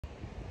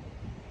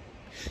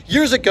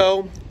Years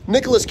ago,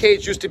 Nicolas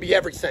Cage used to be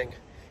everything.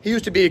 He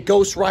used to be a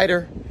ghost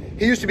rider.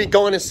 He used to be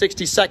Gone in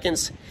 60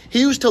 Seconds. He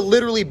used to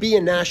literally be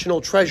a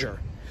national treasure.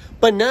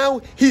 But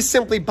now he's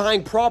simply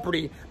buying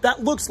property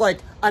that looks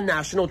like a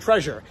national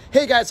treasure.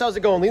 Hey guys, how's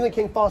it going? Leland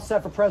King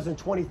Fawcette for President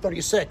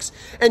 2036.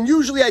 And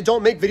usually I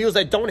don't make videos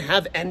that don't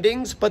have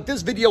endings, but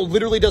this video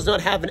literally does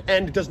not have an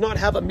end, does not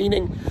have a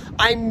meaning.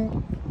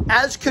 I'm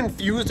as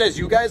confused as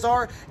you guys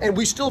are, and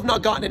we still have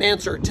not gotten an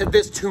answer to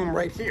this tomb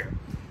right here.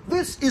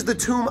 This is the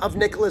tomb of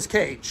Nicolas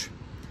Cage.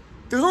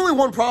 There's only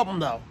one problem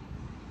though.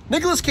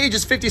 Nicolas Cage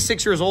is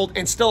 56 years old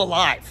and still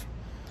alive.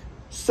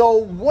 So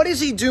what is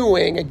he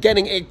doing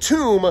getting a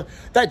tomb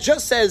that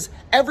just says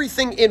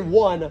everything in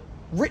one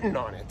written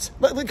on it?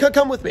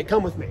 Come with me,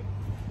 come with me.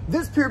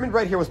 This pyramid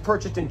right here was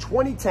purchased in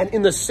 2010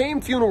 in the same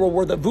funeral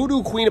where the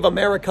Voodoo Queen of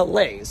America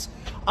lays.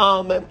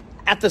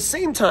 At the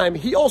same time,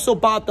 he also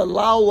bought the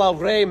La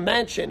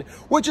mansion,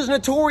 which is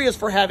notorious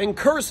for having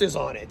curses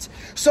on it.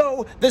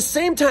 So the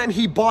same time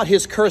he bought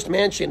his cursed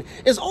mansion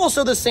is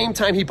also the same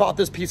time he bought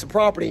this piece of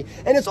property,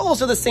 and it's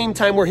also the same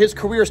time where his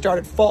career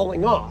started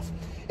falling off.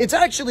 It's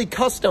actually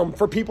custom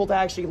for people to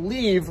actually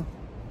leave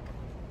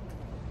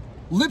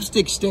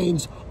lipstick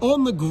stains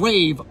on the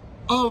grave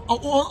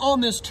on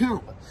this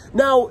tomb.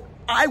 Now,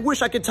 I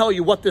wish I could tell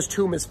you what this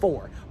tomb is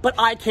for, but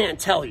I can't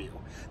tell you.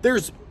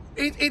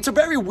 It's a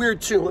very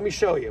weird tomb. Let me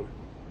show you.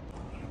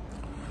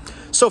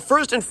 So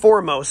first and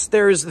foremost,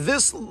 there's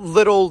this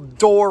little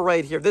door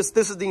right here. This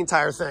is the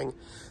entire thing.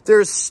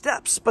 There's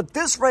steps, but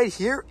this right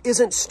here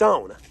isn't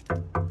stone.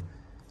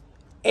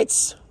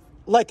 It's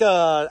like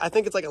I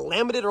think it's like a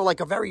laminated or like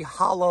a very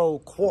hollow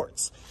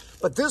quartz.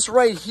 But this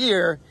right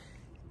here,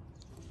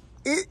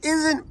 it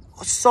isn't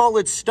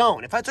solid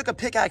stone. If I took a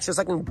pickaxe,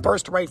 I can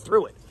burst right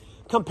through it.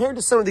 Compared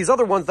to some of these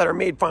other ones that are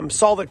made from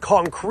solid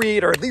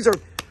concrete, or these are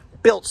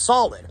built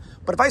solid.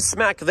 But if I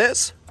smack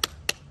this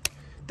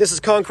is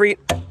concrete,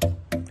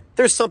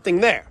 there's something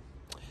there.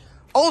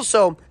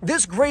 Also,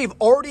 this grave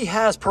already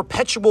has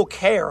perpetual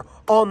care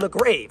on the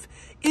grave,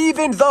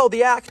 even though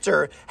the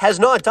actor has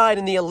not died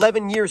in the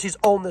 11 years he's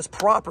owned this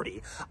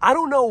property. I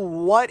don't know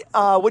what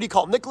do you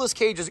call it, Nicolas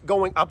Cage is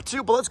going up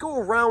to, but let's go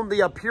around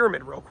the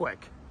pyramid real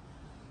quick.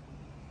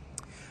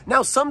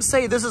 Now, some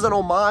say this is an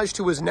homage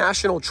to his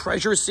National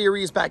Treasure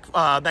series back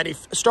that he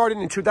started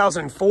in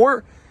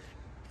 2004.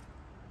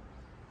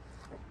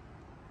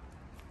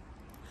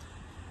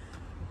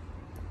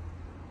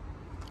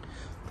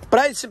 But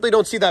I simply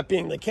don't see that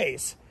being the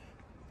case.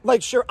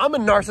 Like, sure, I'm a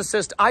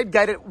narcissist. I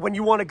get it when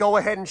you want to go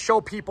ahead and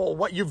show people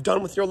what you've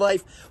done with your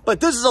life, but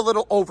this is a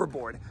little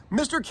overboard.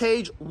 Mr.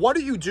 Cage, what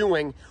are you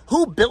doing?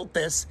 Who built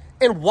this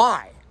and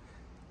why?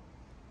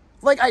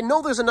 Like, I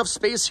know there's enough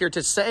space here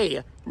to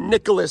say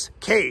Nicolas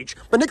Cage,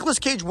 but Nicolas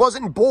Cage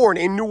wasn't born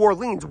in New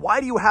Orleans. Why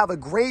do you have a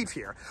grave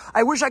here?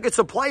 I wish I could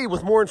supply you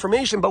with more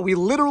information, but we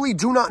literally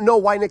do not know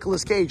why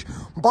Nicolas Cage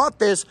bought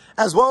this,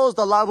 as well as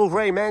the La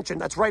Louvre mansion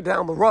that's right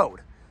down the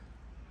road.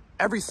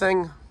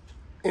 Everything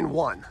in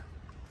one.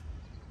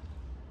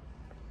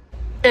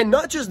 And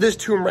not just this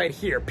tomb right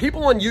here.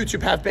 People on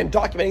YouTube have been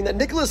documenting that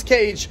Nicolas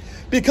Cage,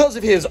 because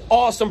of his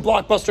awesome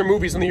blockbuster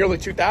movies in the early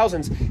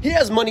 2000s, he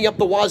has money up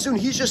the wazoo and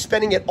he's just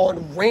spending it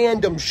on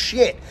random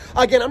shit.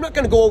 Again, I'm not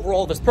going to go over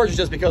all of his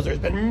purchases because there's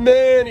been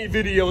many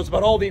videos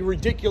about all the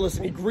ridiculous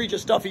and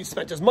egregious stuff he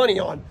spent his money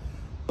on.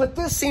 But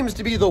this seems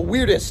to be the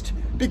weirdest,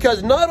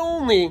 because not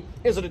only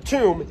is it a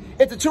tomb,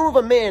 it's a tomb of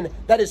a man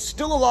that is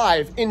still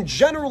alive, in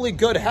generally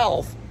good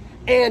health,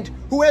 and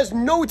who has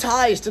no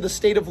ties to the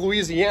state of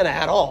Louisiana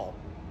at all.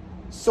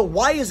 So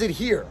why is it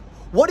here?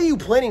 What are you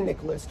planning,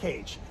 Nicolas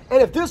Cage?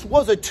 And if this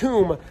was a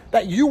tomb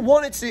that you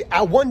wanted to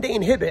one day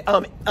inhabit,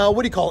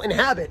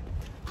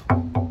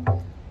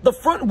 the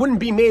front wouldn't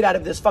be made out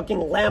of this fucking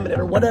laminate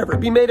or whatever.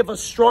 It'd be made of a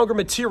stronger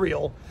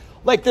material,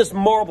 like this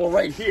marble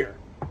right here.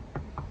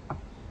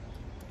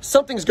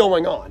 Something's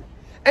going on.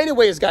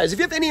 Anyways, guys, if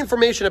you have any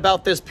information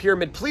about this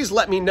pyramid, please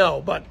let me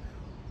know. But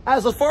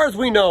as far as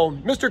we know,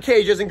 Mr.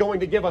 Cage isn't going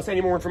to give us any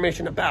more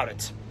information about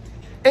it.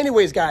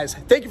 Anyways, guys,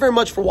 thank you very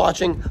much for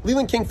watching.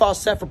 Leland King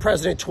Fawcette for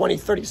President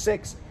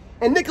 2036.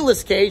 And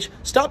Nicolas Cage,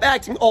 stop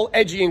acting all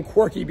edgy and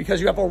quirky because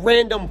you have a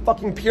random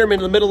fucking pyramid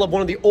in the middle of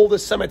one of the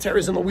oldest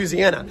cemeteries in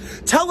Louisiana.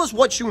 Tell us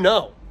what you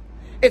know.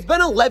 It's been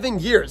 11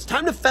 years.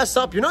 Time to fess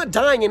up. You're not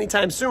dying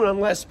anytime soon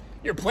unless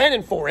you're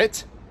planning for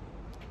it.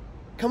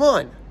 Come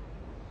on.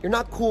 You're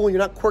not cool, you're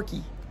not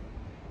quirky.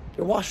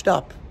 You're washed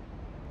up.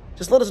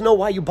 Just let us know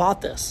why you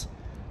bought this.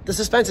 The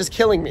suspense is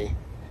killing me.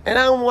 And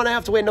I don't want to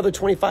have to wait another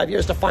 25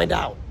 years to find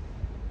out.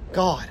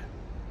 God.